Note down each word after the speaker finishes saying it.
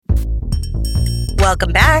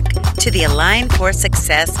Welcome back to the Align for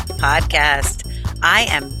Success podcast. I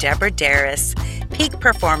am Deborah Deras, peak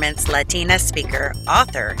performance Latina speaker,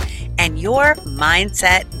 author, and your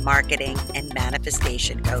mindset, marketing, and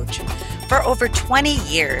manifestation coach. For over 20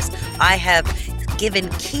 years, I have given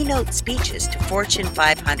keynote speeches to Fortune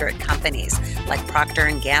 500 companies like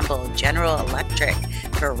Procter & Gamble, General Electric,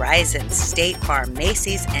 Verizon, State Farm,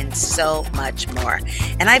 Macy's, and so much more.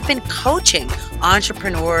 And I've been coaching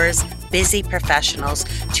entrepreneurs, busy professionals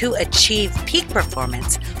to achieve peak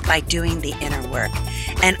performance by doing the inner work.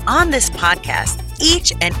 And on this podcast,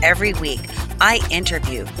 each and every week, I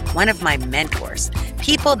interview one of my mentors,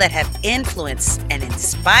 people that have influenced and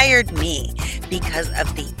inspired me because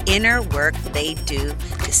of the inner work they do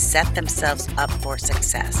to set themselves up for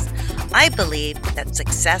success. I believe that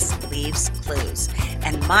success leaves clues,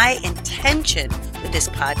 and my intention with this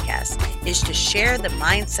podcast is to share the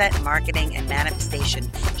mindset, marketing, and manifestation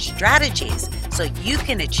strategies so you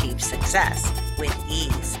can achieve success with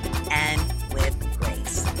ease and with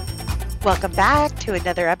grace. Welcome back to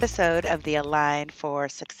another episode of the Align for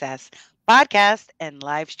Success podcast and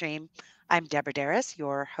live stream. I'm Deborah Deras,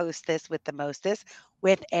 your hostess with the mostest,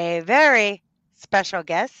 with a very special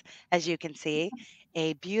guest, as you can see,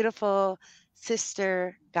 a beautiful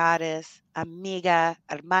sister, goddess, amiga,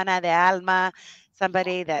 hermana de alma,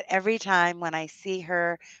 somebody that every time when I see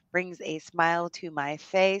her brings a smile to my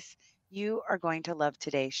face. You are going to love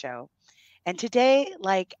today's show. And today,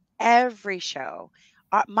 like every show,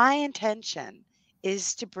 my intention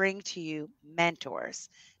is to bring to you mentors,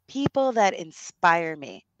 people that inspire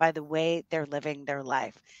me by the way they're living their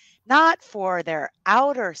life, not for their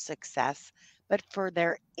outer success, but for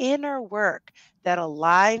their inner work that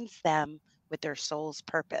aligns them with their soul's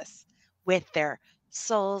purpose, with their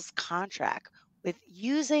soul's contract, with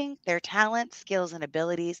using their talent, skills, and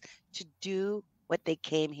abilities to do what they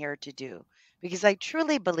came here to do. Because I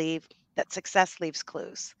truly believe that success leaves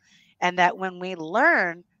clues. And that when we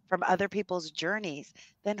learn from other people's journeys,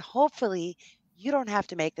 then hopefully you don't have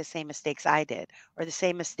to make the same mistakes I did or the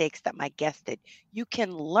same mistakes that my guest did. You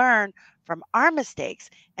can learn from our mistakes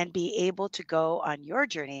and be able to go on your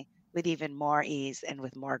journey with even more ease and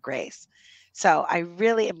with more grace. So I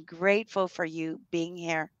really am grateful for you being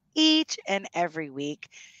here each and every week.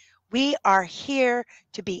 We are here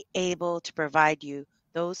to be able to provide you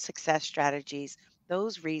those success strategies,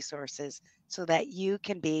 those resources, so that you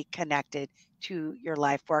can be connected to your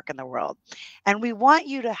life, work, in the world. And we want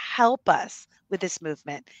you to help us with this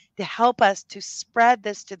movement, to help us to spread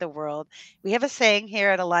this to the world. We have a saying here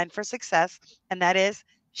at Align for Success, and that is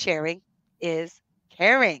sharing is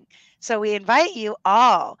caring. So we invite you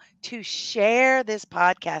all to share this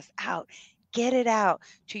podcast out. Get it out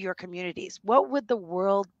to your communities. What would the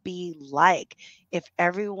world be like if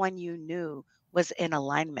everyone you knew was in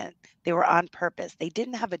alignment? They were on purpose. They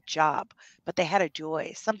didn't have a job, but they had a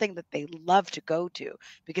joy, something that they loved to go to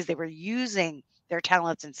because they were using their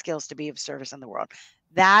talents and skills to be of service in the world.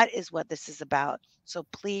 That is what this is about. So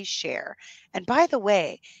please share. And by the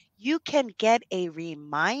way, you can get a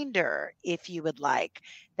reminder if you would like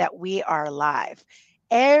that we are live.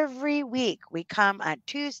 Every week we come on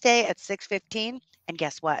Tuesday at 6:15, and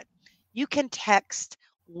guess what? You can text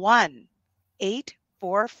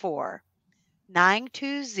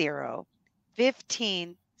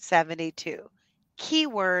 1-844-920-1572.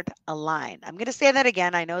 Keyword align. I'm going to say that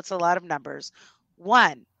again. I know it's a lot of numbers.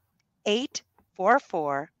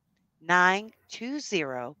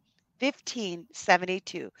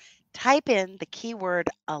 1-844-920-1572. Type in the keyword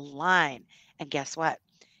align, and guess what?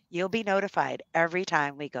 You'll be notified every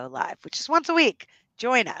time we go live, which is once a week.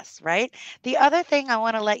 Join us, right? The other thing I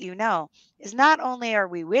want to let you know is not only are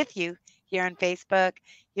we with you here on Facebook,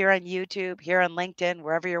 here on YouTube, here on LinkedIn,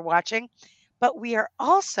 wherever you're watching, but we are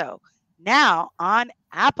also now on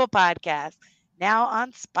Apple Podcasts, now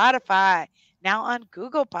on Spotify, now on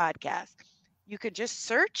Google Podcasts. You can just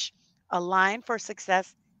search Align for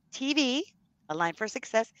Success TV, Align for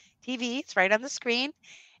Success TV. It's right on the screen.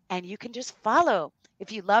 And you can just follow.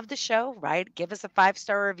 If you love the show, right, give us a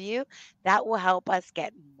 5-star review. That will help us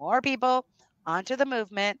get more people onto the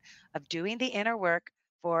movement of doing the inner work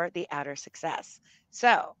for the outer success.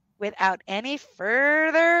 So, without any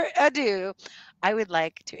further ado, I would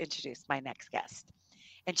like to introduce my next guest.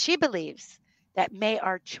 And she believes that may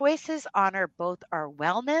our choices honor both our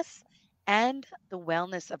wellness and the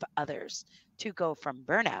wellness of others to go from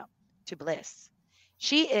burnout to bliss.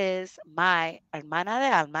 She is my hermana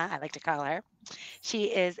de alma, I like to call her. She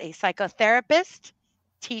is a psychotherapist,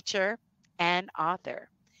 teacher, and author.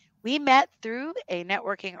 We met through a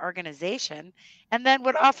networking organization and then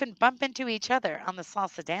would often bump into each other on the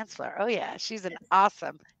salsa dance floor. Oh, yeah, she's an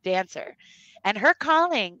awesome dancer. And her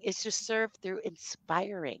calling is to serve through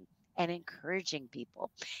inspiring and encouraging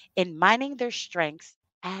people in mining their strengths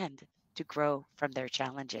and to grow from their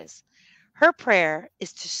challenges. Her prayer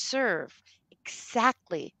is to serve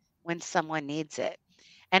exactly when someone needs it.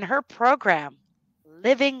 And her program,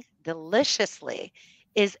 Living Deliciously,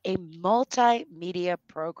 is a multimedia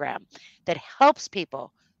program that helps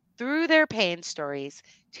people through their pain stories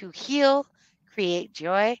to heal, create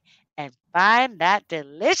joy, and find that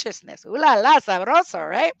deliciousness. Ooh la la, sabroso,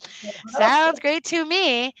 right? Sounds Sabroso. great to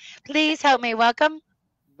me. Please help me welcome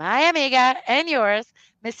my amiga and yours,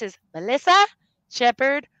 Mrs. Melissa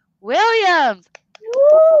Shepherd Williams.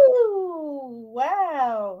 Woo!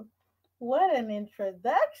 Wow. What an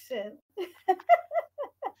introduction.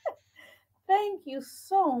 Thank you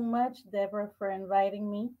so much, Deborah, for inviting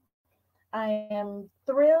me. I am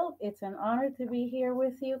thrilled. It's an honor to be here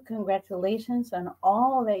with you. Congratulations on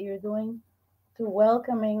all that you're doing to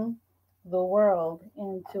welcoming the world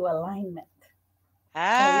into alignment.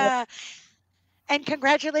 I love Ah, and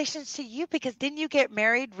congratulations to you because didn't you get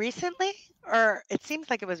married recently? Or it seems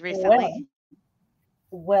like it was recently. well.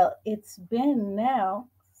 Well, it's been now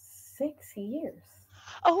 6 years.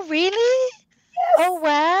 Oh, really? Oh, Yes,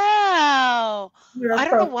 wow. we're I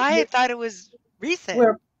don't know approaching. why I thought it was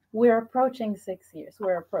recent. We're approaching 6 years.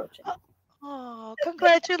 We're approaching. Oh,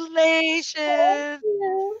 Thank congratulations.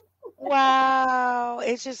 you. Wow.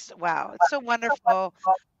 It's just, wow. It's so wonderful.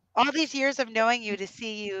 All these years of knowing you to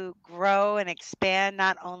see you grow and expand,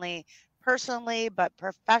 not only personally, but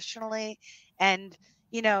professionally. And,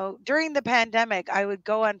 during the pandemic, I would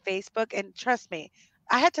go on Facebook and trust me,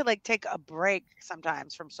 I had to like take a break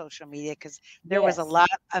sometimes from social media because there was a Yes, lot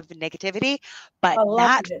of negativity, but a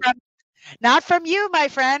lot of it. not from you, my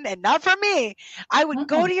friend, and not from me. I would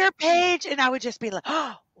go Mm-mm. to your page and I would just be like,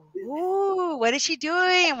 oh, ooh, what is she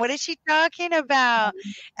doing? What is she talking about?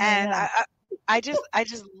 I And know. I just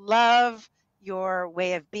love your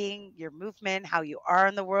way of being, your movement, how you are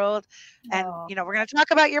in the world. And, Oh, we're going to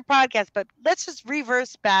talk about your podcast, but let's just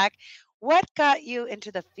reverse back. What got you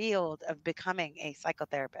into the field of becoming a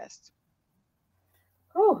psychotherapist?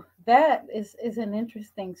 whew, that is an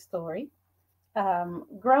interesting story.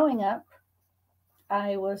 Growing up,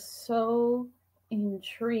 I was so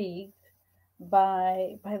intrigued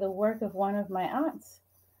by the work of one of my aunts.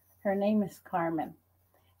 Her name is Carmen.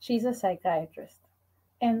 She's a psychiatrist.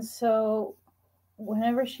 And so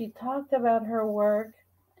whenever she talked about her work,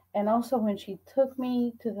 and also when she took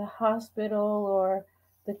me to the hospital or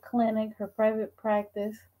the clinic, her private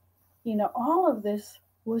practice, all of this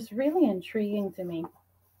was really intriguing to me.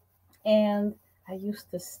 And I used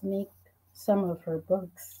to sneak some of her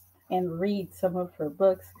books and read some of her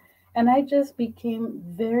books. And I just became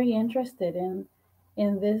very interested in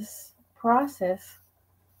this process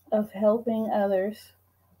of helping others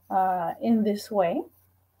in this way.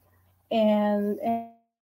 And I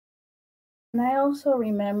also remember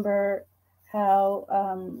how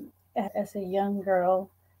as a young girl,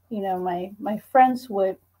 my friends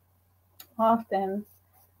would often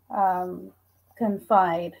um,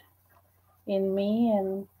 confide in me,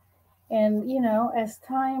 and as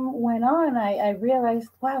time went on, I realized,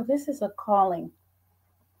 wow, this is a calling.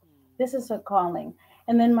 Hmm. This is a calling.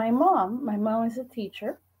 And then my mom is a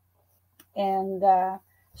teacher, and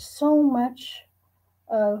so much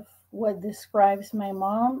of what describes my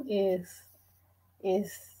mom is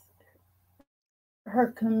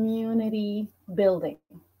her community building.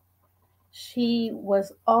 She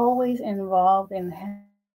was always involved in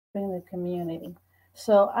helping the community.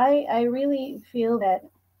 So I really feel that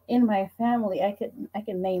in my family, I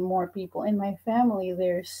can name more people. In my family,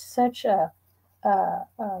 there's such a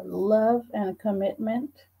love and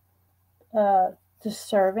commitment to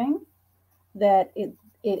serving that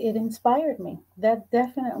it inspired me. That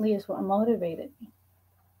definitely is what motivated me.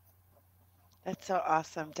 That's so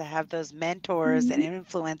awesome to have those mentors and Mhm.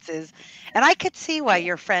 influences. And I could see why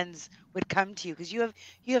your friends would come to you because you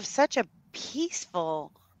have such a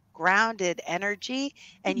peaceful, grounded energy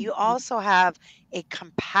and you also have a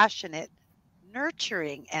compassionate,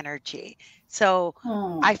 nurturing energy. So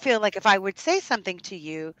I Hmm. feel like if I would say something to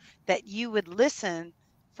you that you would listen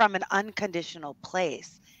from an unconditional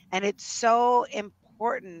place. And it's so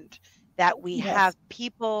important that we have Yes.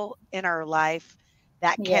 people in our life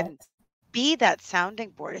that can Yes. be that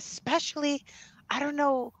sounding board, especially I don't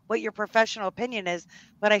know what your professional opinion is,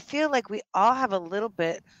 but I feel like we all have a little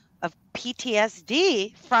bit of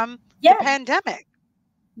PTSD from the Yes. pandemic.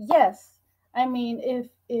 Yes. I mean,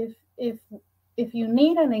 if you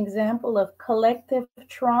need an example of collective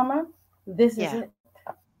trauma, this is Yeah, it.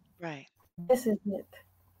 right. This is it.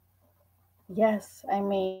 Yes. I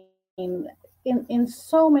mean, in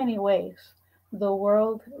so many ways. the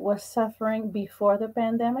world was suffering before the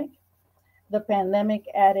pandemic. The pandemic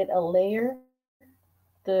added a layer to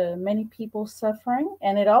many people suffering, and it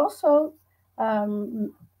also um,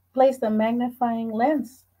 placed a magnifying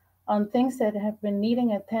lens on things that have been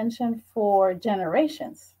needing attention for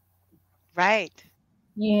generations. Right.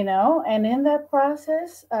 And in that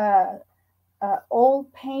process,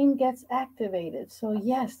 old pain gets activated. So,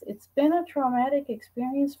 yes, it's been a traumatic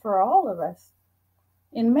experience for all of us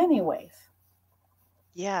in many ways.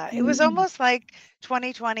 Yeah, it was Mm, almost like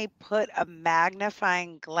 2020 put a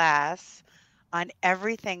magnifying glass on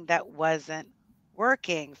everything that wasn't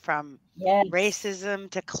working, from yes. racism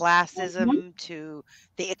to Hmm. classism to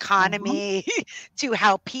the Hmm. economy to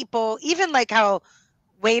how people, even like how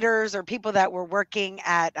waiters or people that were working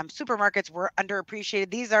at supermarkets were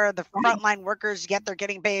underappreciated. These are the Right. frontline workers, yet they're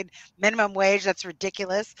getting paid minimum wage. That's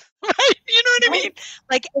ridiculous. Right? You know what I Right. mean?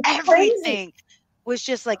 Like It's crazy. everything was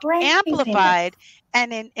just like Craziness. amplified.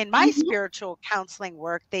 And in my Hmm. spiritual counseling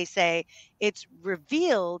work, they say it's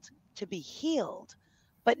revealed to be healed,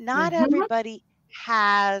 but not Hmm. everybody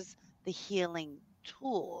has the healing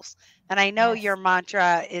tools. And I know your Yes.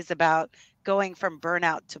 mantra is about going from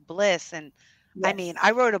burnout to bliss. And I mean, Yes.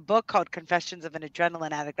 I wrote a book called Confessions of an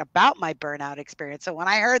Adrenaline Addict about my burnout experience. So when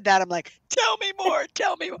I heard that, I'm like, tell me more,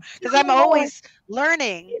 because Tell I'm me more. always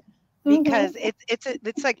learning, because Hmm.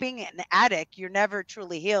 it's like being an addict. You're never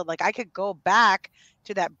truly healed. Like I could go back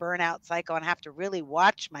to that burnout cycle and have to really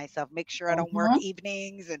watch myself, make sure I don't work Hmm.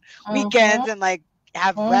 evenings and Hmm. weekends and like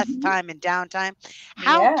have rest Hmm. time and downtime.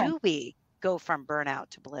 How Yeah. do we go from burnout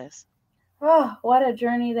to bliss? Oh, what a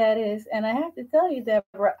journey that is. And I have to tell you,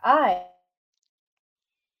 Deborah, I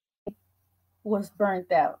was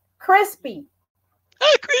burnt out. Crispy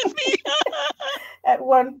Crispy. at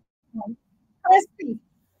one point. Crispy.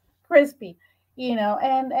 Crispy.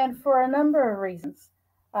 And for a number of reasons,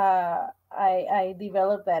 I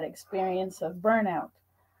developed that experience of burnout.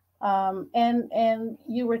 And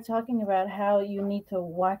you were talking about how you need to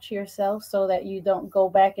watch yourself so that you don't go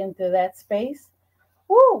back into that space.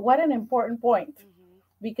 Woo, what an important point. Hmm.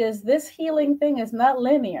 Because this healing thing is not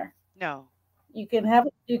linear. No. You can have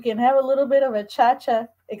a little bit of a cha-cha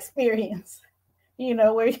experience,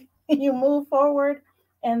 where you move forward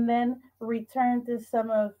and then return to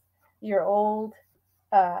some of your old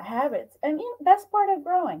habits. And that's part of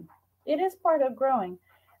growing. It is part of growing.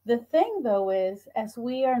 The thing, though, is as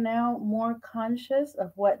we are now more conscious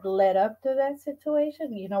of what led up to that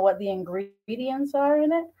situation, what the ingredients are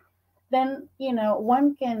in it, then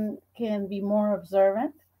one can be more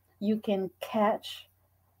observant. You can catch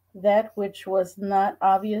that which was not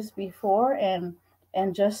obvious before, and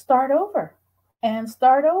just start over and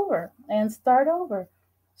start over and start over.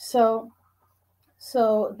 So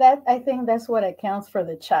so that, I think, that's what accounts for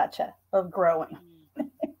the cha-cha of growing.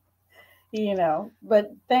 Mm.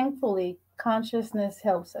 But thankfully consciousness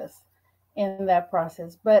helps us in that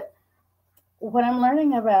process. But what I'm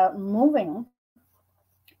learning about moving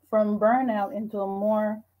from burnout into a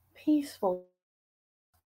more peaceful space,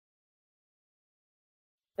 is that it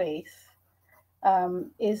begins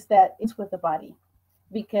with the body,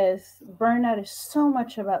 because burnout is so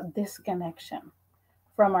much about disconnection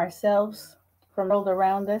from ourselves, from the world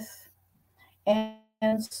around us.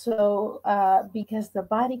 And so, because the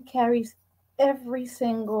body carries every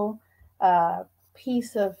single uh,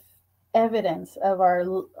 piece of evidence of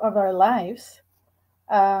our lives,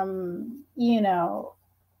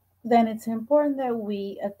 then it's important that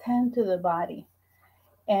we attend to the body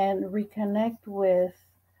and reconnect with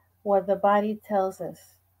what the body tells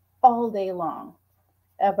us all day long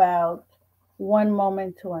about one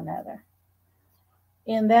moment to another.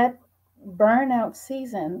 In that burnout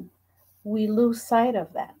season, we lose sight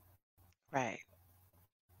of that. Right.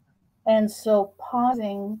 And so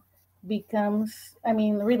pausing becomes, I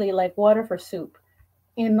mean, really like water for soup,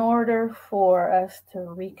 in order for us to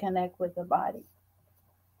reconnect with the body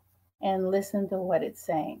and listen to what it's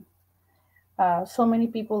saying. So many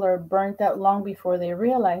people are burnt out long before they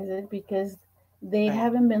realize it, because they Right.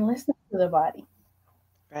 haven't been listening to the body.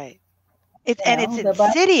 Right. And it's The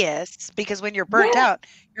body, insidious, because when you're burnt yeah. out,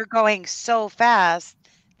 you're going so fast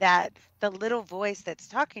that the little voice that's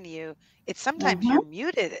talking to you, it's sometimes Mm-hmm.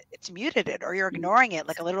 it's muted it, or you're ignoring it,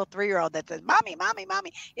 like a little 3-year-old that says, "Mommy, mommy,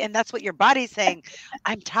 mommy." And that's what your body's saying.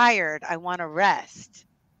 I'm tired. I want to rest,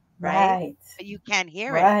 right? Right, But you can't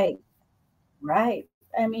hear it. right, right.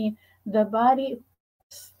 I mean, the body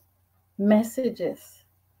messages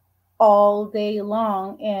all day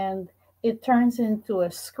long, and it turns into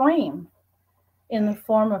a scream in the Right.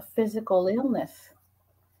 form of physical illness,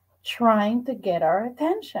 trying to get our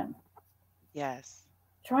attention, Yes.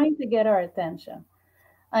 trying to get our attention.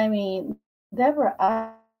 I mean, Deborah, I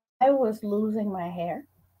was losing my hair.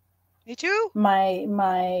 Me too.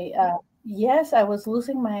 Yes, I was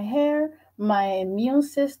losing my hair, my immune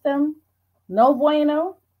system, no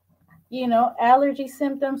bueno, allergy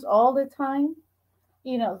symptoms all the time,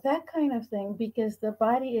 that kind of thing, because the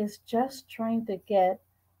body is just trying to get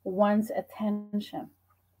one's attention,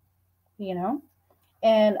 you know?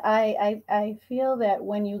 And I feel that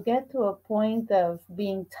when you get to a point of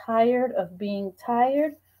being tired,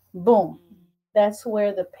 boom, Mm, that's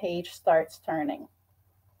where the page starts turning.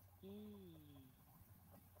 mm.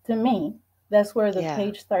 To me, that's where the Yeah.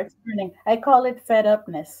 page starts turning. I call it fed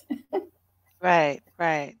upness. Right.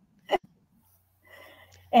 Right.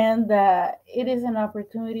 And it is an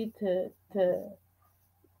opportunity to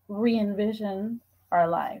re envision our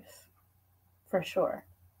lives for sure.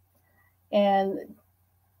 And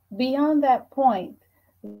beyond that point,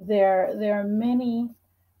 there are many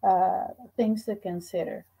things to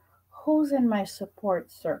consider. Who's in my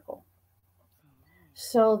support circle?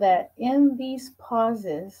 So that in these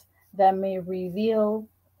pauses that may reveal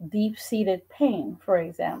deep seated pain, for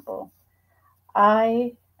example,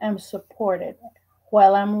 I am supported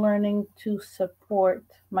while I'm learning to support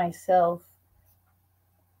myself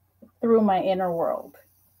through my inner world.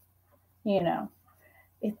 You know,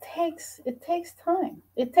 it takes time.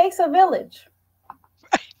 It takes a village.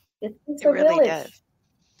 It takes It a really village. does.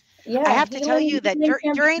 I Yeah, have to tell you that healing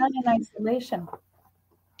can't be done in isolation.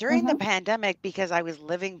 during the Mm-hmm. pandemic, because I was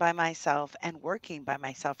living by myself and working by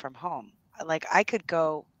myself from home, like I could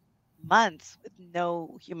go months with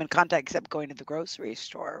no human contact except going to the grocery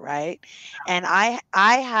store, right? And I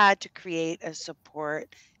had to create a support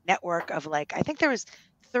network of, like, I think there was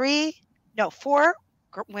three, no, four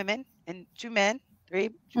women and two men, three,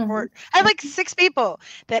 Mm-hmm. four. I had like six people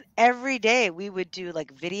that every day we would do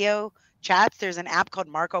like video chats. There's an app called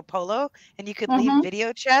Marco Polo, and you could leave Mm-hmm.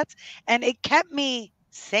 video chats, and it kept me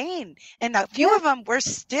sane. And a few Yeah. of them were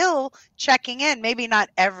still checking in, maybe not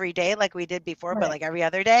every day like we did before, but Right. like every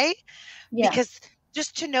other day, Yeah. because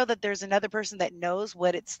just to know that there's another person that knows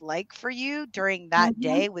what it's like for you during that Mm-hmm.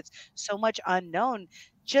 day with so much unknown,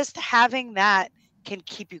 just having that can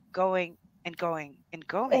keep you going and going and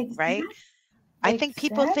going, right? Exactly. I think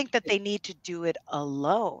people think that Exactly. they need to do it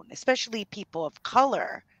alone, especially people of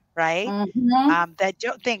color, right? Mm-hmm. That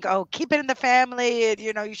don't think, oh, keep it in the family, and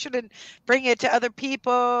you shouldn't bring it to other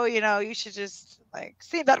people. You should just like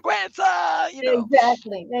sin vergüenza.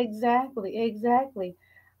 Exactly. Exactly. Exactly.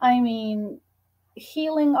 I mean,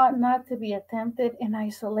 healing ought not to be attempted in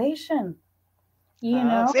isolation. You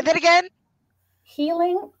know, Say that again.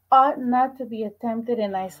 healing ought not to be attempted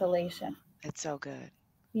in isolation. It's so good.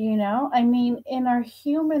 I mean, in our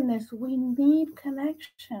humanness, we need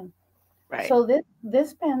connection. Right. So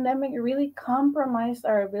this pandemic really compromised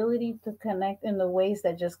our ability to connect in the ways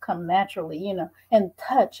that just come naturally, and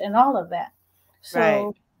touch and all of that. Right.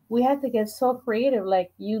 So we had to get so creative,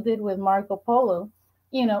 like you did with Marco Polo,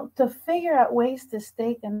 to figure out ways to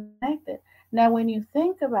stay connected. Now, when you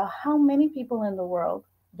think about how many people in the world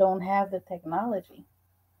don't have the technology,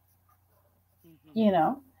 Hmm. you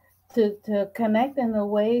know, to connect in the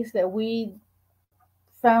ways that we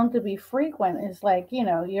found to be frequent, is like,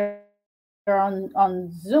 you're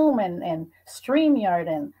on Zoom and StreamYard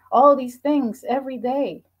and all these things every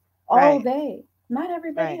day, all Right. day. Not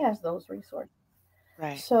everybody Right. has those resources.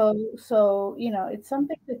 Right. So it's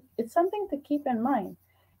something to keep in mind.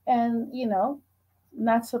 And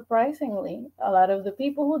not surprisingly, a lot of the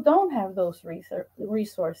people who don't have those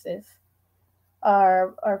resources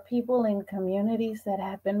are people in communities that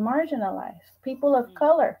have been marginalized, people of Mm.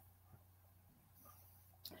 color.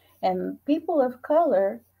 And people of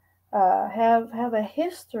color have a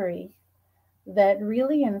history that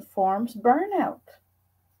really informs burnout.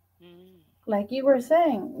 Mm. Like you were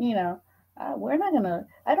saying, we're not gonna.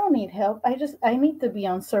 I don't need help. I need to be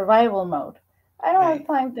on survival mode. I don't have Right.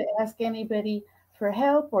 time to ask anybody for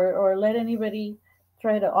help or let anybody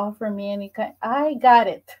try to offer me any kind. I got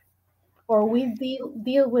it, or we Right.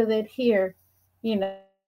 deal with it here,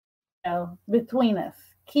 between us.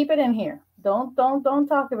 Keep it in here. Don't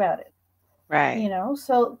talk about it. Right.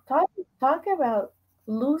 So talk about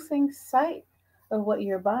losing sight of what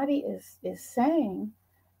your body is saying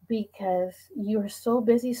because you're so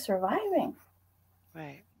busy surviving.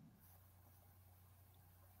 Right.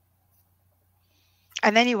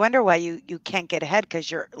 And then you wonder why you can't get ahead, because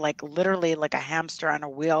you're like literally like a hamster on a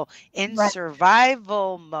wheel in Right.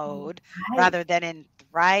 survival mode Right. rather than in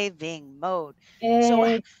thriving mode. So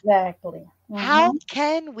Exactly. how Mm-hmm.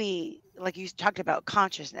 can we, like you talked about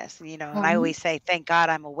consciousness, and I Mm-hmm. always say, thank God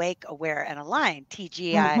I'm awake, aware, and aligned.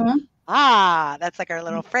 TGI. Mm-hmm. Ah, that's like our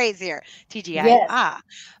little phrase here. TGI. Yes. Ah.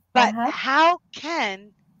 But Uh-huh. how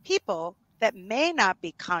can people that may not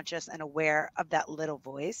be conscious and aware of that little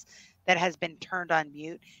voice that has been turned on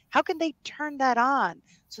mute, how can they turn that on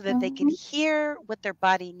so that they can Mm-hmm. hear what their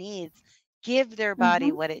body needs, give their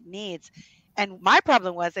body Mm-hmm. what it needs? And my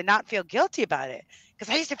problem was and not feel guilty about it.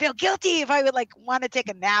 Because I used to feel guilty if I would like want to take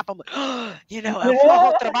a nap. I'm like, oh,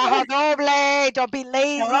 trabajo doble, don't be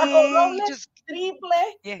Trabajo lazy. doble, Just triple,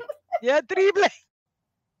 yeah, yeah, triple.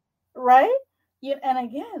 right? And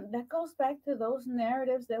again, that goes back to those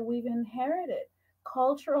narratives that we've inherited,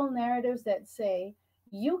 cultural narratives that say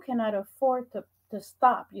you cannot afford to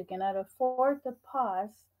stop, you cannot afford to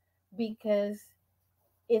pause because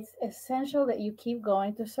it's essential that you keep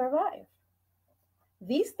going to survive.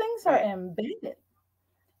 These things are Right, embedded.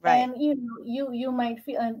 right, And you might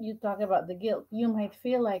feel, and you talk about the guilt, you might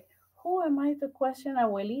feel like, who am I to question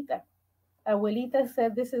abuelita? Abuelita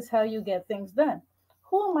said this is how you get things done.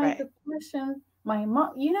 Who am I right, to question my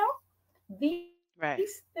mom? These right,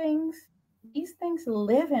 things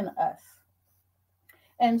live in us.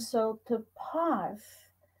 And so to pause,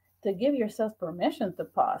 to give yourself permission to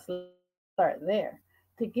pause, let's start there.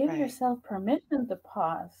 To give right. yourself permission to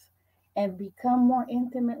pause and become more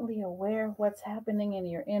intimately aware of what's happening in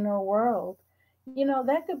your inner world,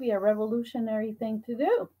 that could be a revolutionary thing to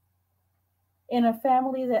do in a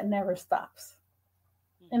family that never stops,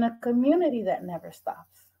 in a Mhm. community that never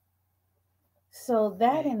stops. So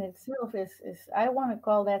that Right. in itself is I want to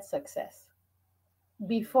call that success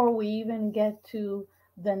before we even get to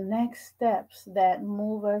the next steps that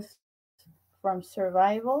move us from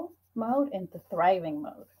survival mode into thriving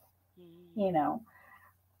mode. You Mhm. know,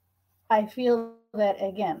 I feel that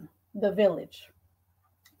again, the village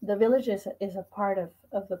is a part of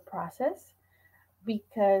the process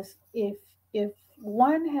because if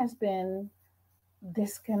one has been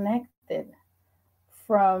disconnected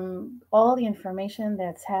from all the information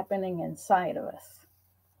that's happening inside of us,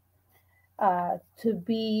 to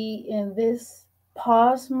be in this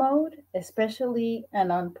pause mode, especially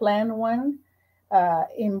an unplanned one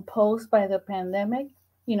imposed by the pandemic,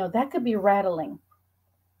 that could be rattling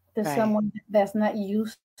to Right. someone that's not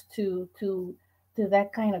used to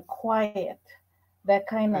that kind of quiet, that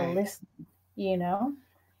kind of Right. listening, you know.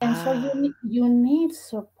 And so Ah, you need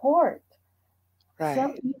support,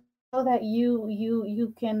 some right. so that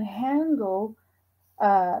you can handle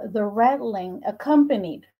the rattling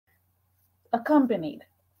accompanied,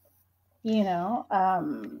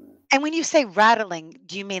 And when you say rattling,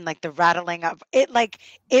 do you mean like the rattling of it? Like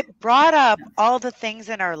it brought up all the things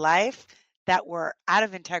in our life that were out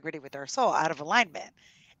of integrity with our soul, out of alignment.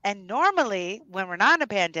 And normally, when we're not in a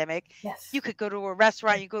pandemic, yes, you could go to a yes,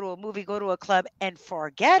 restaurant, you go to a movie, go to a club and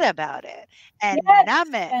forget about it and yes,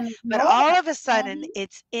 numb it. and But ignore all it. of a sudden, Mhm.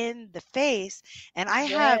 it's in the face. And I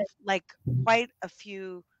have Yes. like quite a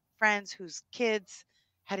few friends whose kids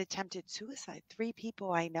had attempted suicide. 3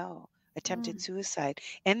 people I know attempted Mm. suicide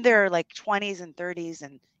in their like 20s and 30s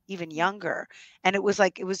and even younger. And it was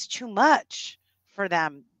like it was too much for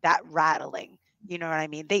them, that rattling. You know what I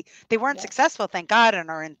mean? They weren't Yes, successful, thank God, and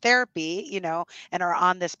are in therapy, and are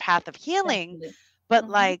on this path of healing. thankfully. But Hmm.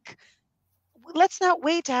 like, let's not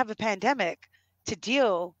wait to have a pandemic to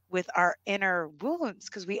deal with our inner wounds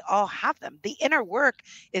because we all have them. The inner work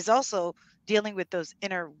is also dealing with those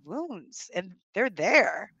inner wounds, and they're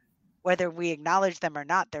there. Whether we acknowledge them or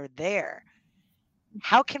not, they're there.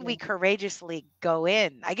 How can we Yeah, courageously go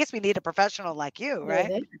in? I guess we need a professional like you, they're right?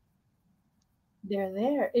 there. They're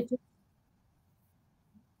there.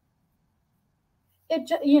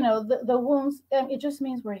 The wounds. It just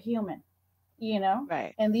means we're human. You know,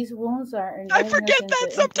 Right. and these wounds are I inviting us forget that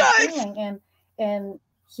into sometimes. healing. And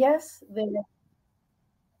yes, they're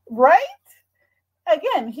right.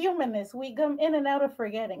 Again, humanness. We come in and out of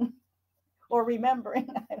forgetting or Mhm. remembering.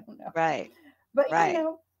 I don't know, Right. but Right.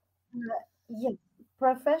 yes,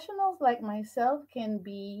 professionals like myself can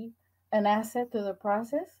be an asset to the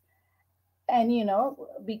process. And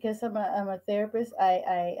because I'm a therapist,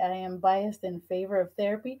 I am biased in favor of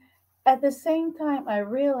therapy. At the same time, I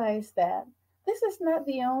realize that this is not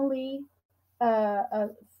the only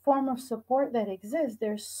form of support that exists.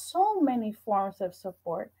 There's so many forms of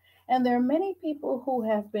support, and there are many people who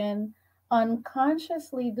have been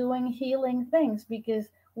unconsciously doing healing things because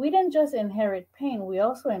we didn't just inherit pain, we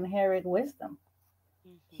also inherit wisdom,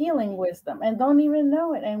 healing Mhm. wisdom, and don't even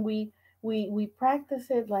know it. And we practice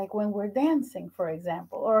it, like when we're dancing, for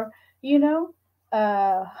example, or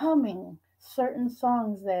humming certain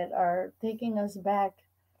songs that are taking us back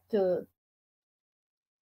to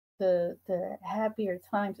happier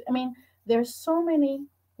times. I mean, there's so many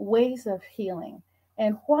ways of healing.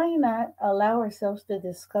 And why not allow ourselves to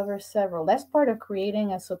discover several? That's part of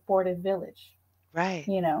creating a supportive village, Right.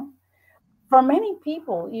 you know. For many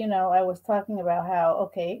people, I was talking about how,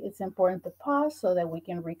 okay, it's important to pause so that we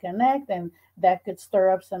can reconnect, and that could stir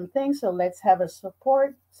up some things. So let's have a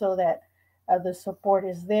support so that the support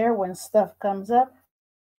is there when stuff comes up.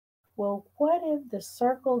 Well, what if the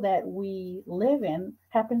circle that we live in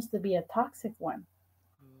happens to be a toxic one?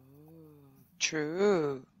 Ooh,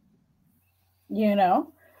 true. You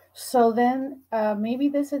know? So then maybe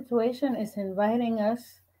the situation is inviting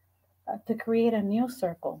us to create a new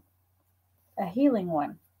circle, a healing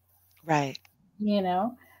one. Right. You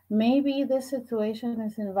know, maybe this situation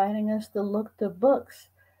is inviting us to look to books,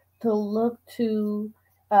 to look to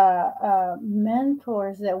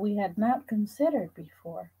mentors that we had not considered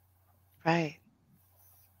before, Right.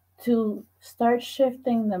 to start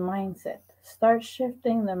shifting the mindset,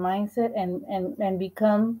 and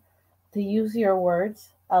become, to use your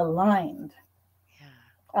words, aligned,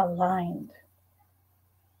 Yeah. aligned,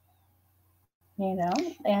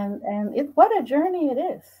 and what a journey it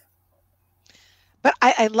is. But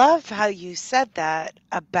I love how you said that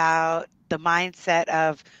about the mindset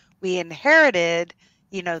of we inherited,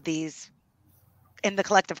 these in the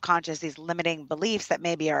collective conscious, these limiting beliefs that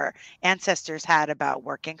maybe our ancestors had about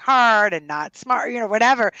working hard and not smart,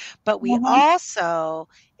 whatever. But we Mm-hmm, also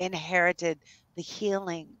inherited the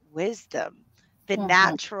healing wisdom, the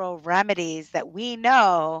mm-hmm, natural remedies that we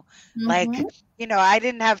know. mm-hmm. Like, I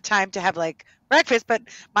didn't have time to have like breakfast, but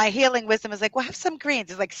my healing wisdom is like, well, have some greens.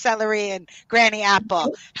 It's like celery and granny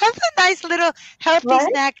apple. Have a nice little healthy Right.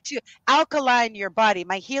 snack to alkaline your body.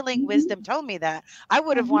 My healing Mm-hmm, wisdom told me that. I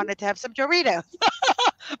would have mm-hmm. wanted to have some Doritos.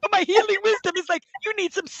 But my healing wisdom is like, you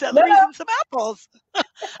need some No. celeries and some apples.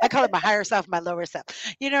 I call it my higher self, my lower self.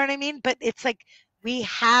 You know what I mean? But it's like we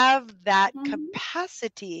have that Mm-hmm.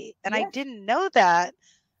 capacity. And I Yes. didn't know that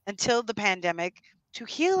until the pandemic to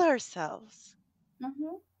heal ourselves.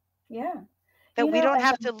 Mm-hmm. Yeah. That we don't As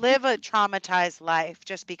have to I'm live a traumatized life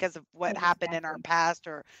just because of what happened in our exactly, past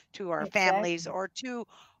or to our families exactly. or to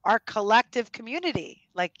our collective community,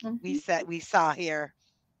 like Mm-hmm. we saw here,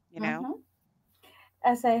 you know? Mm-hmm.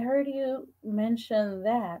 As I heard you mention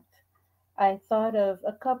that, I thought of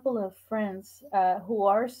a couple of friends who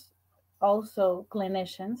are also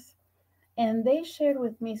clinicians, and they shared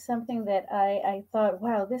with me something that I thought,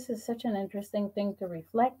 wow, this is such an interesting thing to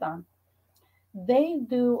reflect on. They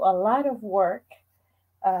do a lot of work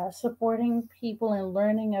supporting people and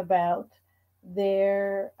learning about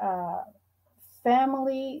their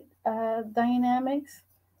family dynamics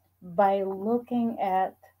by looking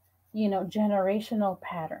at, generational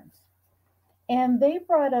patterns. And they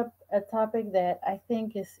brought up a topic that I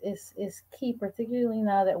think is key, particularly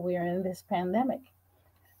now that we are in this pandemic.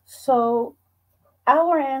 So,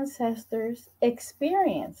 our ancestors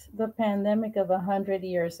experienced the pandemic of 100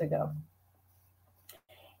 years ago.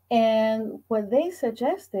 And what they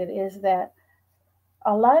suggested is that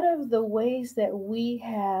a lot of the ways that we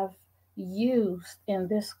have used in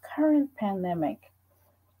this current pandemic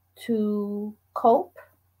to cope,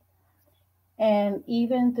 and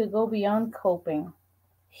even to go beyond coping,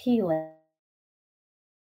 healing,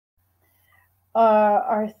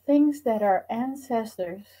 are things that our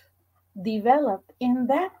ancestors developed in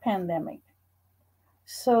that pandemic.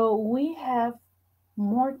 So we have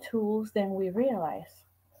more tools than we realize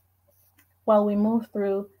while we move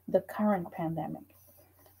through the current pandemic.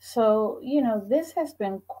 So, this has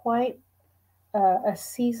been quite a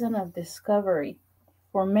season of discovery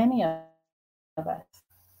for many of us.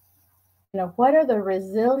 What are the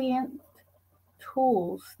resilient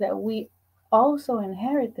tools that we also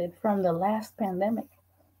inherited from the last pandemic?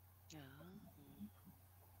 Yeah.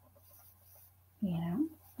 You know,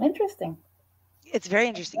 Interesting. It's very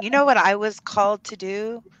interesting. You know what I was called to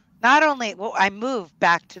do? Not only, well, I moved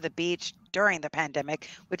back to the beach during the pandemic,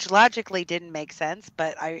 which logically didn't make sense,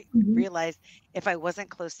 but I Mhm. realized if I wasn't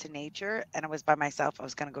close to nature and I was by myself, I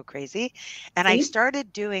was going to go crazy. And See? I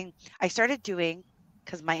started doing,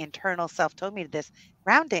 because my internal self told me this,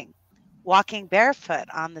 grounding, walking barefoot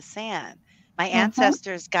on the sand. My Hmm.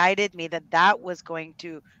 ancestors guided me that that was going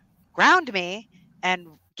to ground me and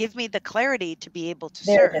give me the clarity to be able to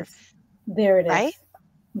There it serve, is. There it right? is.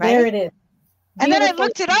 There Right? it is. And then I Beautiful.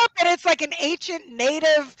 looked it up and it's like an ancient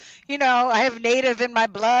native, I have native in my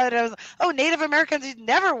blood. I was, oh, Native Americans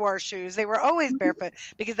never wore shoes. They were always barefoot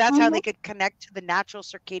because that's how Hmm. they could connect to the natural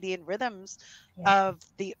circadian rhythms Yeah. of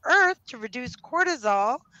the earth to reduce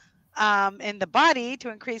cortisol in the body to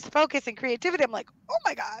increase focus and creativity. I'm like, oh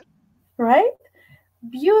my God. Right?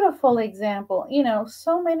 Beautiful example.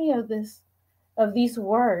 So many of these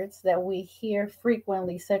words that we hear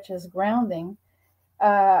frequently, such as grounding,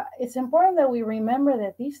 It's important that we remember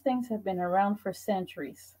that these things have been around for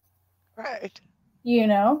centuries. Right. You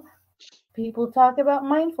know, people talk about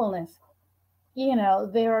mindfulness.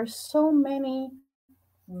 There are so many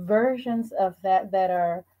versions of that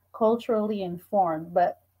are culturally informed,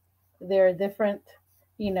 but there are different,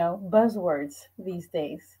 buzzwords these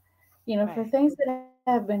days, for Right. things that have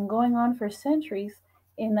been going on for centuries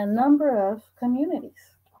in a number of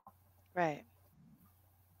communities. Right.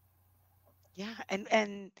 Yeah,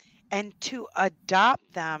 and to adopt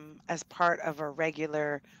them as part of a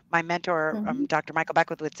regular, my mentor, Hmm. Dr. Michael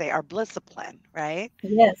Beckwith would say, our discipline, right?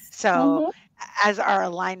 Yes. So Hmm. as our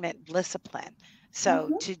alignment discipline.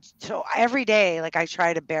 So Hmm. so every day, like I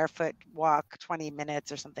try to barefoot walk 20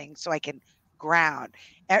 minutes or something so I can ground.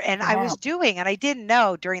 And I was Ground. doing, and I didn't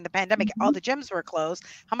know during the pandemic, all Hmm. the gyms were closed.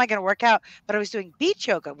 How am I going to work out? But I was doing beach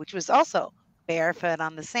yoga, which was also barefoot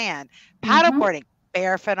on the sand, Hmm. paddleboarding,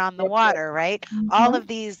 barefoot on the water, right? All Hmm. of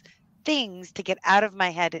these things to get out of my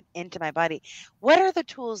head and into my body. What are the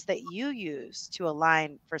tools that you use to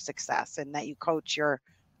align for success and that you coach your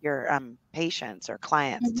patients or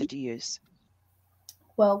clients Hmm. to use?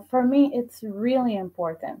 Well, for me, it's really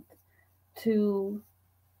important to,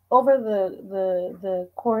 over the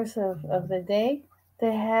course of the day,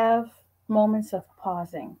 to have moments of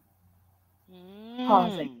pausing,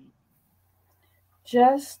 Mm,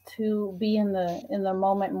 just to be in the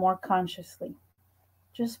moment more consciously,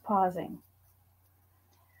 just pausing.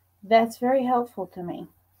 That's very helpful to me.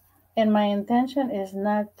 And my intention is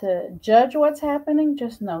not to judge what's happening,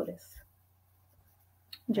 just notice.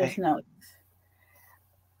 Just right. notice.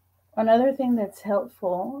 Another thing that's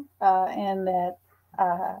helpful, and that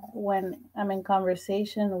when I'm in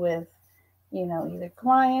conversation with, either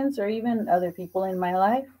clients or even other people in my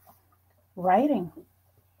life, writing.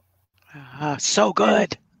 So And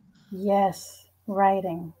good. yes,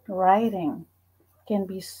 writing can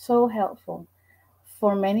be so helpful.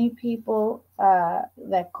 For many people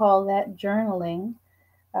that call that journaling,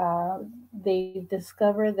 they've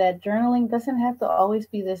discovered that journaling doesn't have to always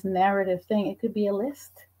be this narrative thing. It could be a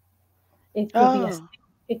list. It could be a Oh,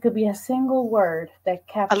 it could be a single word that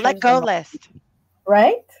a let captures the go moment, list.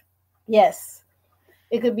 right? Yes.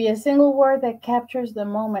 It could be a single word that captures the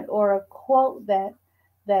moment, or a quote that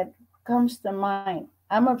comes to mind.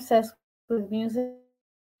 I'm obsessed with music. Songs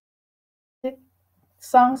come to mind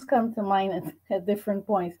at different points, but I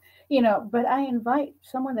invite someone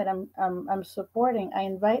that I'm supporting. I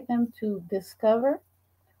invite them to discover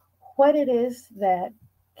what it is that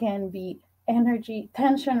can be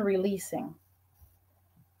tension releasing,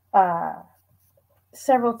 uh,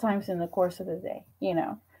 several times in the course of the day.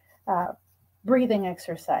 Uh, breathing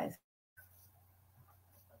exercises.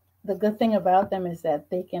 The good thing about them is that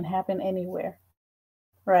they can happen anywhere,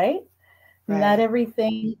 right? Right.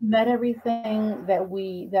 Not everything that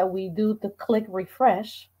we do to click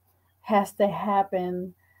refresh has to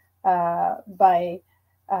happen by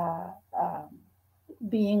uh, um,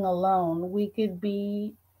 being alone. We could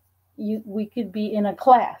be in a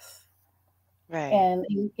class Right. and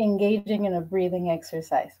engaging in a breathing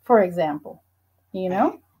exercise, for example. You know,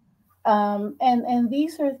 Right. and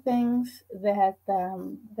these are things that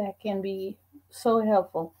can be so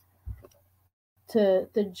helpful to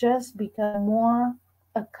just become more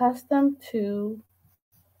accustomed to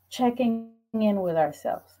checking in with ourselves,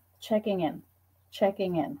 checking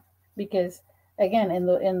in, because again, in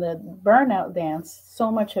the burnout dance,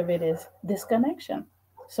 so much of it is disconnection.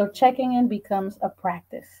 So Mhm. checking in becomes a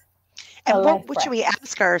practice, a And life what should we practice.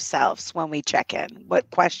 ask ourselves when we check in? What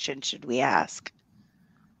question should we ask?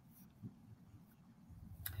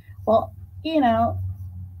 Well, you know,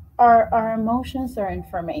 our emotions are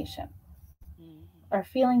information. Mhm. Our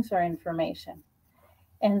feelings are information.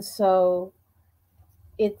 And so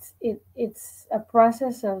it's a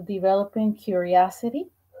process of developing curiosity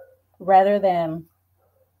rather than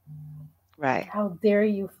Right. how dare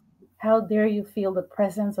you feel the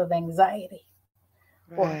presence of anxiety,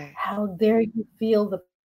 or Right. how dare you feel the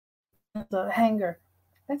presence of anger.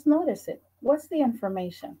 Let's notice it. What's the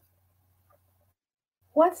information?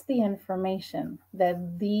 What's the information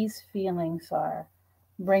that these feelings are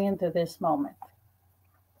bringing to this moment?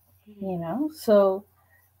 Mhm. So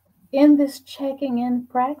in this checking in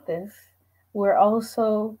practice, we're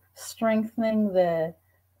also strengthening the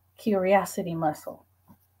curiosity muscle.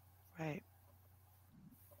 Right.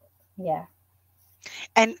 Yeah,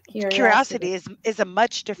 And curiosity. curiosity is a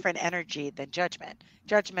much different energy than judgment.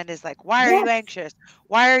 Judgment is like, why are you Yes. anxious?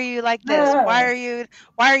 Why are you like this? Uh, Why are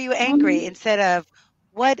you angry? mhm, Instead of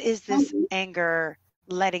what is this mhm. anger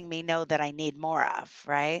letting me know that I need more of,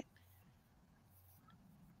 right?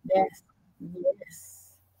 Yes,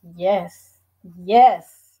 yes, yes.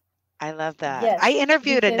 Yes. I love that. I Yes.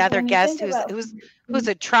 interviewed Because another when you guest think who's about, who's who's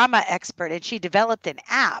a trauma expert, and she developed an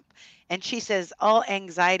app, and she says all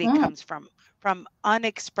anxiety mm, comes from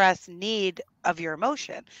unexpressed need of your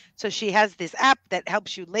emotion. So she has this app that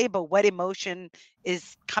helps you label what emotion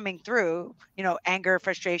is coming through, anger,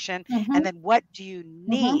 frustration, and mm-hmm, then what do you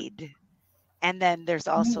mm-hmm, need? And then there's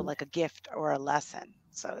also need. like a gift or a lesson.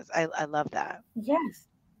 So I love that. Yes.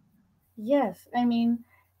 Yes. I mean,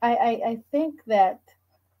 I think that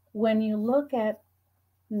when you look at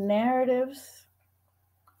narratives,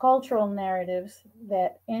 cultural narratives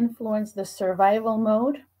that influence the survival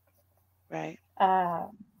mode, Right. uh,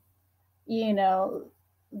 you know,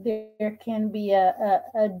 there can be a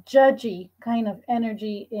judgy kind of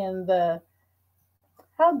energy in the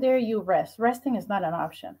how dare you rest? Resting is not an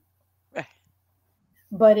option. Right.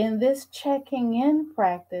 But in this checking in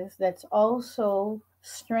practice, that's also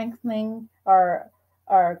strengthening our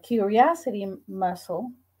curiosity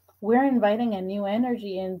muscle, we're inviting a new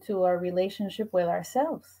energy into our relationship with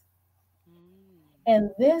ourselves. Mm.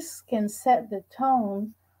 And this can set the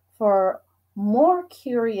tone for more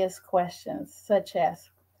curious questions, such as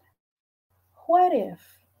what if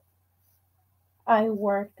I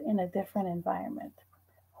worked in a different environment?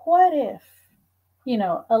 What if,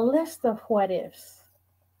 a list of what ifs.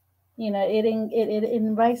 It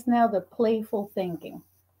invites now the playful thinking,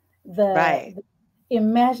 Right. the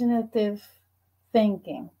imaginative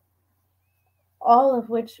thinking, all of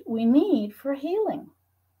which we need for healing.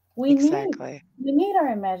 We need Exactly. we need our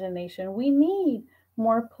imagination. We need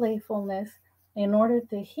more playfulness in order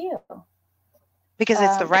to heal. Because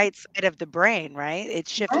it's the Um, right side of the brain, right? It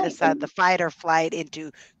shifted right, us out of the fight or flight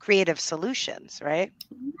into creative solutions, right?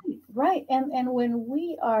 right. And when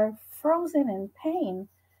we are frozen in pain,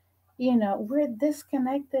 we're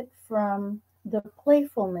disconnected from the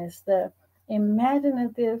playfulness, the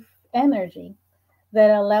imaginative energy that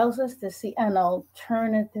allows us to see an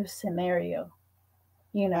alternative scenario,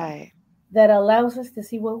 you know, Right. that allows us to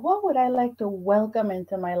see, well, what would I like to welcome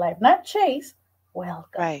into my life? Not chase,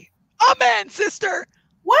 welcome. Right. Amen, sister.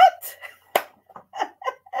 What?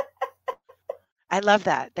 I love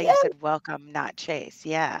that you Yes, said welcome, not chase.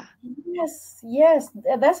 Yeah. yes, yes.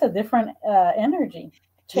 That's a different energy.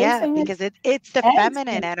 Yeah, Chasing because is it's the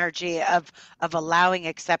feminine angsty. energy of allowing,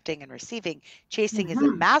 accepting, and receiving. Chasing is the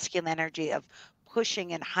Mm-hmm, masculine energy of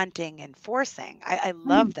pushing and hunting and forcing. I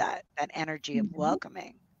mm-hmm, love that energy of mm-hmm.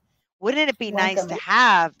 welcoming. Wouldn't it be nice Welcome. to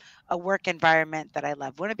have a work environment that I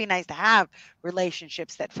love? Wouldn't it be nice to have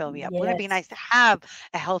relationships that fill me up? Wouldn't it be Yes, nice to have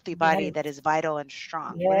a healthy body yes, that is vital and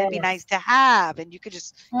strong? Wouldn't it be nice yes. to have, and you could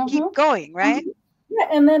just keep Mm-hmm. going, right? Yeah,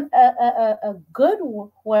 and then a good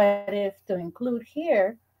what if to include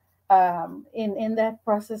here, in that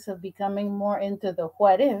process of becoming more into the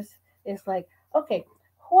what ifs, is like, okay,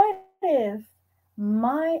 what if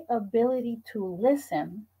my ability to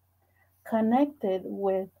listen connected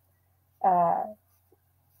with uh,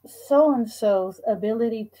 so and so's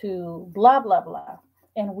ability to blah blah blah,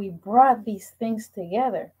 and we brought these things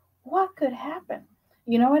together? What could happen?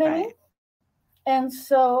 You know what I mean? Right. And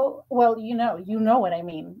so, well, you know what I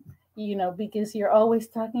mean, because you're always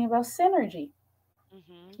talking about synergy,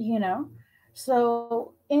 Hmm. you know?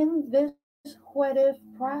 So, in this what if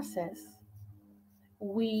process,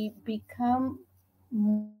 we become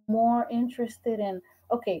more interested in,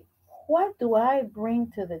 okay, what do I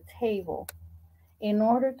bring to the table in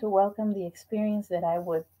order to welcome the experience that I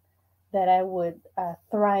would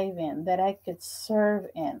thrive in, that I could serve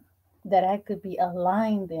in, that I could be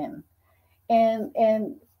aligned in,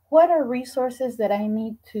 and what are resources that I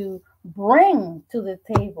need to bring to the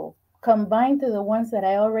table combined to the ones that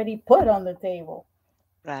I already put on the table.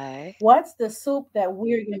 Right. What's the soup that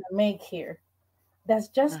we're going to make here that's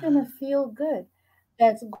just going Uh-huh. to feel good,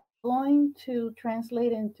 that's going to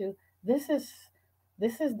translate into this is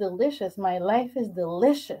this is delicious, my life is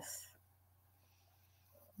delicious,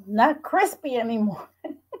 not crispy anymore,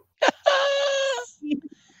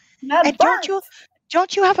 not And don't you burnt.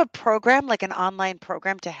 don't you have a program, like an online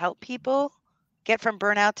program to help people get from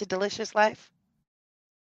burnout to delicious life?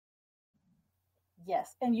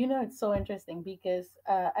 Yes, and it's so interesting because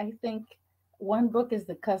I think one book is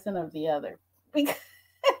the cousin of the other because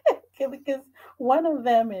because one of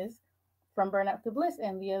them is From Burnout to Bliss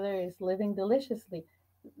and the other is Living Deliciously.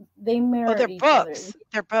 They Oh, mirror they're each other. books.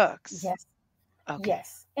 They're books. Yes, Okay.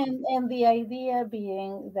 yes, and the idea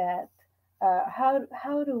being that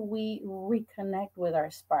how do we reconnect with our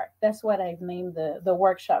spark? That's what I've named the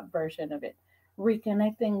workshop version of it,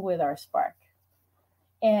 reconnecting with our spark,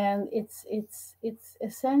 and it's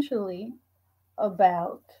essentially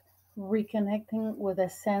about reconnecting with a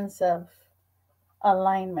sense of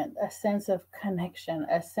alignment, a sense of connection,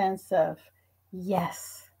 a sense of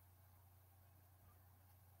yes,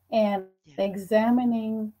 and Yeah.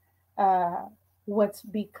 examining uh, what's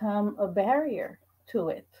become a barrier to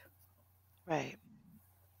it, Right.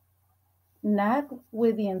 not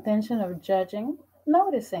with the intention of judging,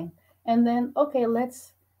 noticing, and then okay,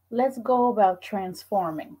 let's go about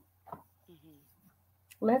transforming. Hmm.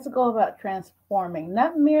 Let's go about transforming,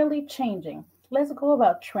 not merely changing. Let's go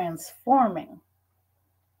about transforming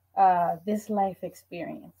this life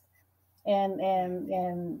experience, and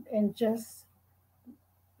Right. just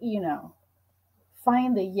you know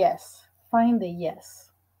find the yes, find the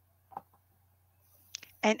yes.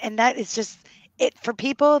 And that is just it for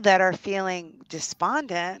people that are feeling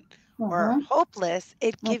despondent or Mm-hmm. hopeless,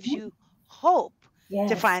 it gives Mm-hmm. you hope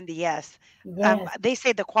to Yes, find the yes. yes. They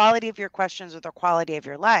say the quality of your questions or the quality of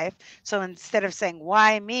your life. So instead of saying,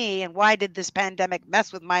 why me and why did this pandemic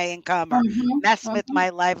mess with my income or Mm-hmm. mess with Mm-hmm. my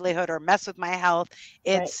livelihood or mess with my health,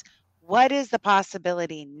 Right. it's what is the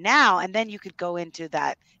possibility now? And then you could go into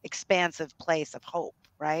that expansive place of hope,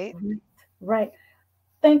 right? Right. Right.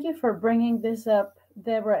 Thank you for bringing this up,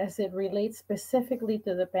 Deborah, as it relates specifically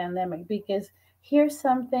to the pandemic, because here's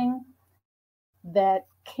something that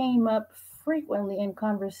came up frequently in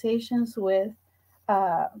conversations with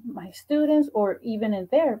my students or even in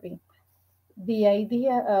therapy. The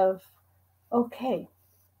idea of, okay,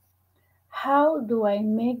 how do I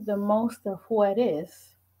make the most of what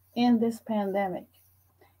is in this pandemic?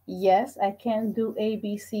 Yes, I can do A,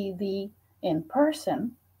 B, C, D in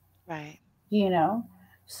person, Right. you know.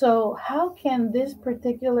 So, how can this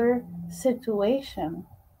particular situation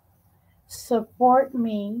support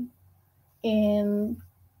me in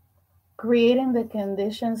creating the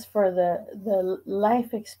conditions for the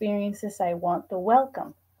life experiences I want to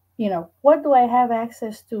welcome? What do I have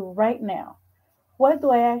access to right now? What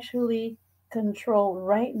do I actually control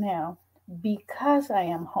right now because I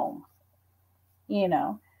am home? You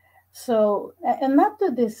know, so, and not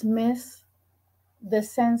to dismiss the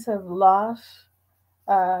sense of loss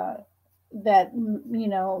uh, that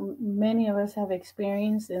many of us have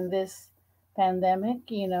experienced in this pandemic.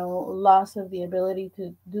 Loss of the ability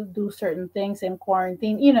to do certain things in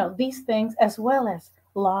quarantine. These things, as well as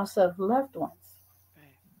loss of loved ones.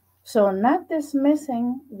 Right. So, not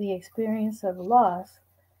dismissing the experience of loss,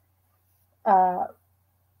 uh,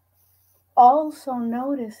 also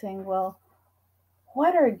noticing, well,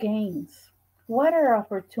 what are gains? What are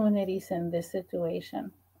opportunities in this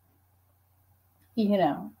situation? You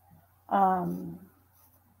know, um,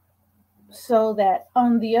 so that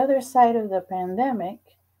on the other side of the pandemic,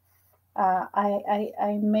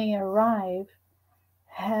 I may arrive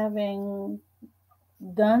having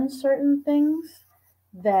done certain things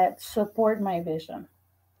that support my vision.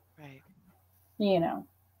 Right. You know,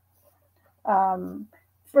 um,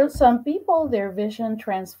 for some people, their vision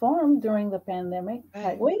transformed during the pandemic.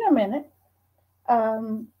 Like, Right. wait a minute,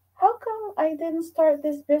 how come I didn't start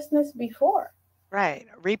this business before? Right.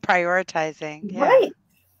 Reprioritizing. Yeah. Right.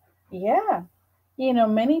 Yeah.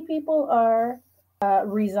 Many people are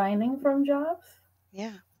resigning from jobs.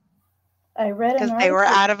 Yeah. I read an Because they were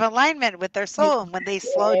article. out of alignment with their soul. And when they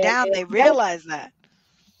slowed down, they Right. realized that.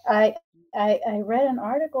 I read an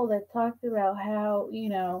article that talked about how,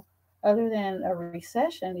 other than a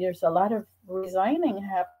recession, there's a lot of resigning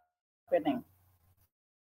happening.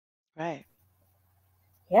 Right.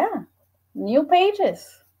 Yeah. New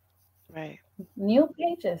pages, Right. new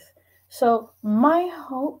pages. So my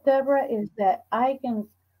hope, Deborah, is that I can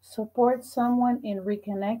support someone in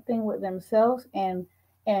reconnecting with themselves and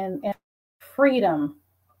freedom,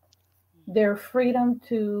 Mm. their freedom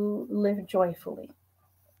to live joyfully.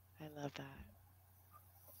 I love that.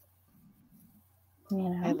 You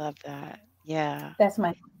I know, love that. Yeah. that's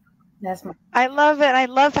my I love it. I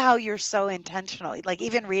love how you're so intentional. Like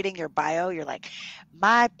even reading your bio, you're like,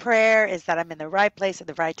 my prayer is that I'm in the right place at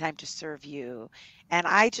the right time to serve you. And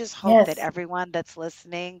I just hope that yes, everyone that's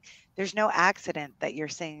listening, there's no accident that you're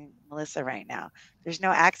seeing Melissa right now. There's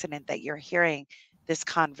no accident that you're hearing this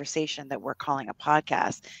conversation that we're calling a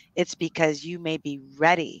podcast. It's because you may be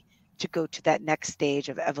ready to go to that next stage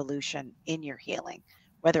of evolution in your healing,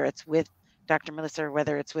 whether it's with Dr. Melissa or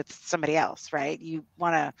whether it's with somebody else, right? You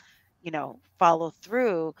want to follow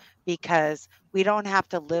through because we don't have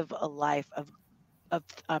to live a life of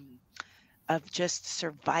um of just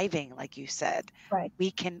surviving, like you said. right,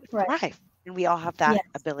 We can right, thrive, and we all have that yes,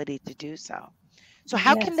 ability to do so. So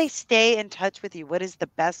how can they yes. stay in touch with you? What is the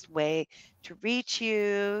best way to reach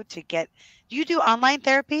you, to get do you do online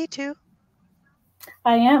therapy too?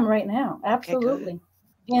 I am right now, Okay, good. absolutely.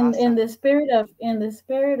 In Awesome. the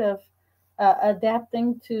spirit of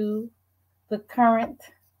adapting to the current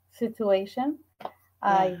situation. Yeah.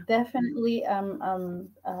 I definitely am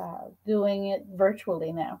doing it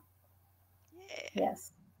virtually now. Yeah.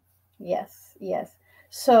 Yes, yes, yes.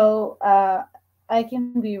 So I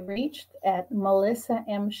can be reached at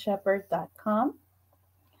melissamshepard.com,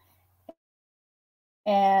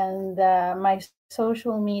 and my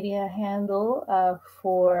social media handle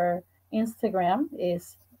for Instagram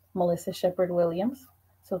is Melissa Shepard Williams.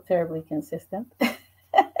 So terribly consistent.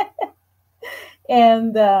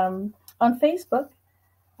 And on Facebook,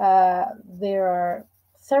 there are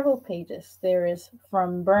several pages. There is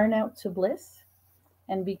From Burnout to Bliss.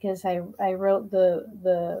 And because I wrote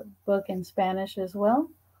the book in Spanish as well,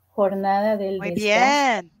 Jornada del Muy Desgaste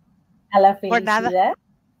bien. a la Jornada. Felicidad.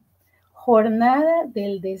 Jornada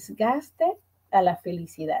del Desgaste a la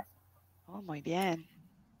Felicidad. Oh, muy bien.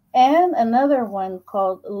 And another one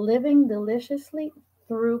called Living Deliciously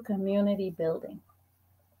Through Community Building.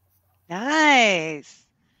 Nice.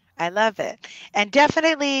 I love it. And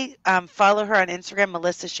definitely follow her on Instagram,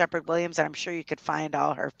 Melissa Shepard Williams, and I'm sure you could find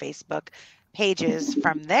all her Facebook pages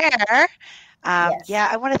from there. Yes. Yeah,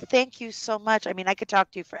 I want to thank you so much. I mean, I could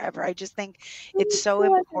talk to you forever. I just think it's Me so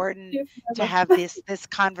too. I could talk to important you to forever. have this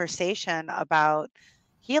conversation about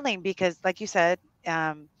healing because, like you said,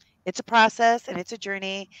 um, it's a process and it's a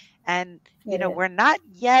journey, and It is. we're not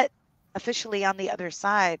yet officially on the other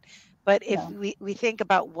side. But if No. we think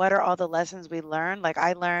about what are all the lessons we learned, like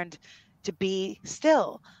I learned to be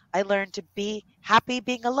still. I learned to be happy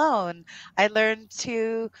being alone. I learned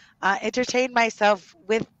to entertain myself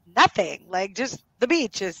with nothing, like just the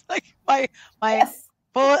beach is like my Yes.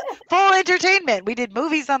 full full entertainment. We did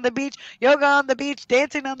movies on the beach, yoga on the beach,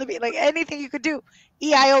 dancing on the beach, like anything you could do.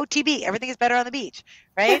 EIOTB, everything is better on the beach,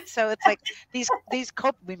 right? So it's like these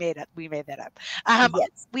cope we made that up.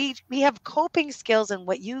 Yes. We have coping skills, and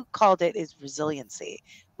what you called it is resiliency.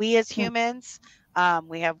 We as Mm, humans,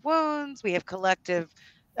 we have wounds, we have collective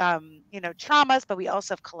traumas, but we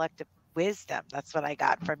also have collective wisdom. That's what I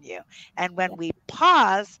got from you. And when yes. we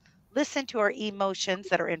pause, listen to our emotions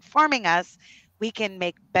that are informing us, we can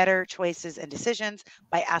make better choices and decisions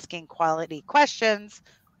by asking quality questions.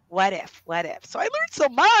 What if? What if? So I learned so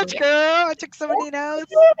much, Yes. girl. I took so many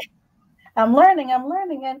notes. I'm learning. I'm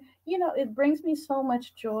learning. And, it brings me so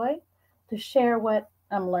much joy to share what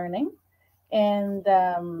I'm learning. And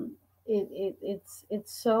it's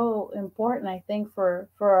so important, I think, for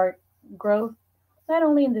our growth, not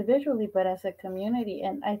only individually, but as a community.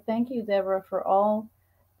 And I thank you, Deborah, for all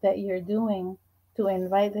that you're doing to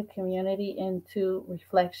invite the community into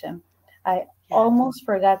reflection. I Yes. almost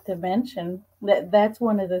forgot to mention that that's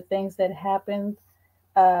one of the things that happened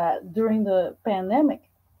during the pandemic.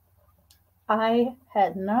 I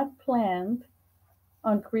had not planned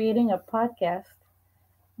on creating a podcast,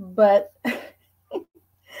 but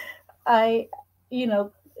I, you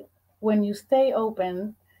know, when you stay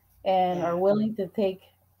open and are Yeah. willing to take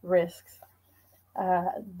risks,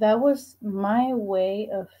 that was my way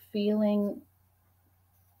of feeling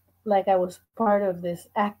like I was part of this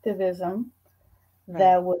activism Right.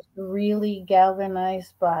 that was really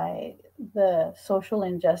galvanized by the social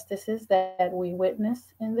injustices that we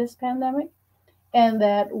witnessed in this pandemic and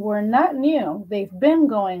that were not new. They've been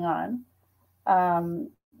going on,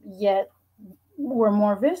 yet were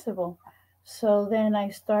more visible. So then I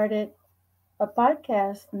started a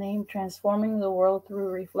podcast named Transforming the World Through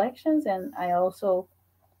Reflections, and I also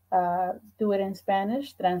do it in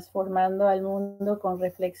Spanish, Transformando al Mundo con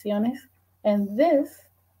Reflexiones. And this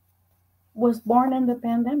was born in the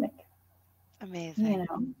pandemic, you Amazing.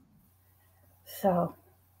 know. So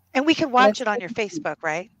And we can watch let's it on your Facebook,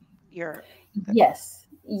 right? Your yes,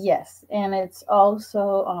 yes. And it's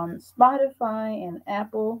also on Spotify and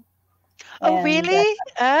Apple. Oh, And really?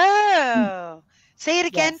 Oh. Say it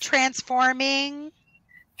again, yes, transforming.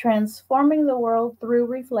 Transforming the World Through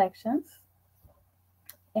Reflections.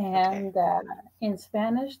 Okay. And in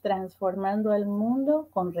Spanish, Transformando el Mundo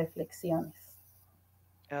con Reflexiones.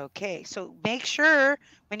 Okay. So make sure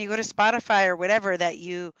when you go to Spotify or whatever that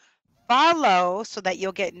you follow so that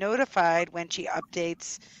you'll get notified when she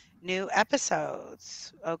updates new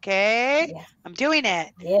episodes. Okay? Yes, I'm doing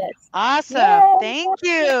it. yes, Awesome. yes. Thank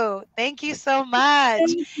you. Thank you so much.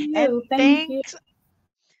 Thank And you, thank you. thanks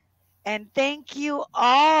and thank you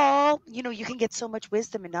all. You can get so much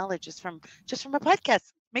wisdom and knowledge just from a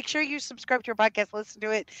podcast. Make sure you subscribe to our podcast, listen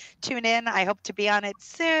to it, tune in. I hope to be on it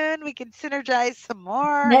soon. We can synergize some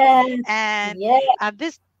more. Yes, And yes,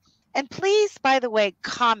 this and please, by the way,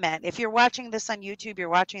 comment. If you're watching this on YouTube, you're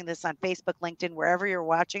watching this on Facebook, LinkedIn, wherever you're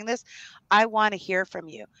watching this, I want to hear from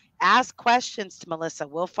you. Ask questions to Melissa.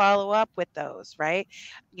 We'll follow up with those, right?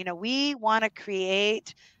 We want to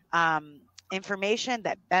create information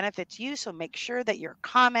that benefits you. So make sure that you're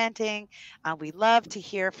commenting. We love to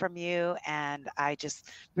hear from you. And I just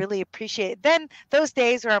really appreciate it. Then those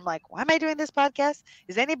days where I'm like, why am I doing this podcast?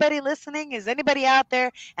 Is anybody listening? Is anybody out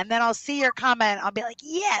there? And then I'll see your comment. I'll be like,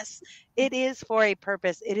 yes, it is for a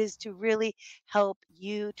purpose. It is to really help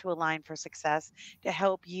you to align for success, to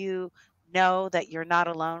help you know that you're not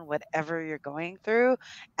alone, whatever you're going through,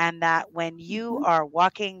 and that when you Mhm. are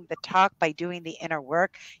walking the talk by doing the inner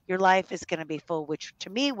work, your life is going to be full, which to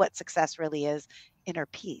me, what success really is: inner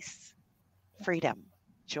peace, Yes. freedom,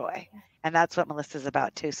 joy. Yes. And that's what Melissa's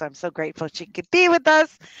about too. So I'm so grateful she could be with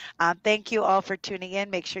us. Thank you all for tuning in.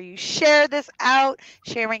 Make sure you share this out.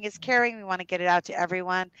 Sharing is caring. We want to get it out to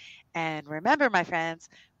everyone. And remember, my friends,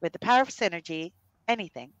 with the power of synergy,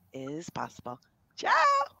 anything is possible. Ciao.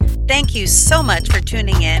 Thank you so much for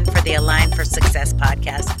tuning in for the Align for Success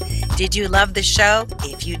podcast. Did you love the show?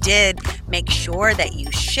 If you did, make sure that you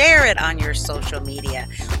share it on your social media.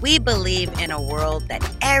 We believe in a world that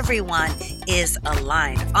everyone is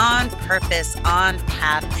aligned, on purpose, on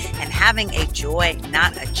path, and having a joy,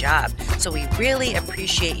 not a job. So we really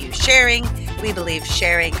appreciate you sharing. We believe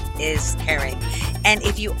sharing is caring. And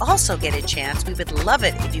if you also get a chance, we would love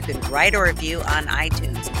it if you could write a review on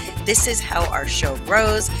iTunes. This is how our show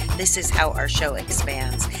grows. This is how our show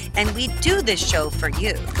expands. And we do this show for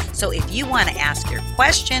you. So if you want to ask your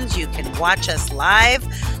questions, you can watch us live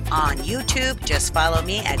on YouTube. Just follow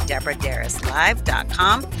me at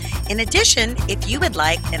deborahderaslive.com. In addition, if you would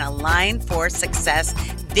like an Align for Success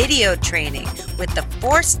video training with the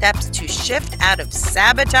 4 steps to shift out of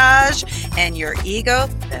sabotage and your ego,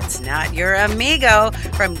 that's not your amigo,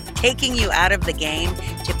 from taking you out of the game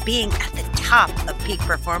to being at the top of peak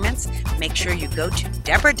performance, make sure you go to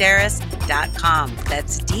deborahderas.com.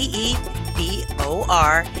 That's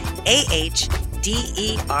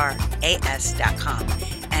deborahderas.com.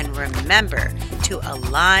 And remember to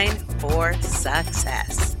align for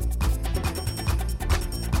success.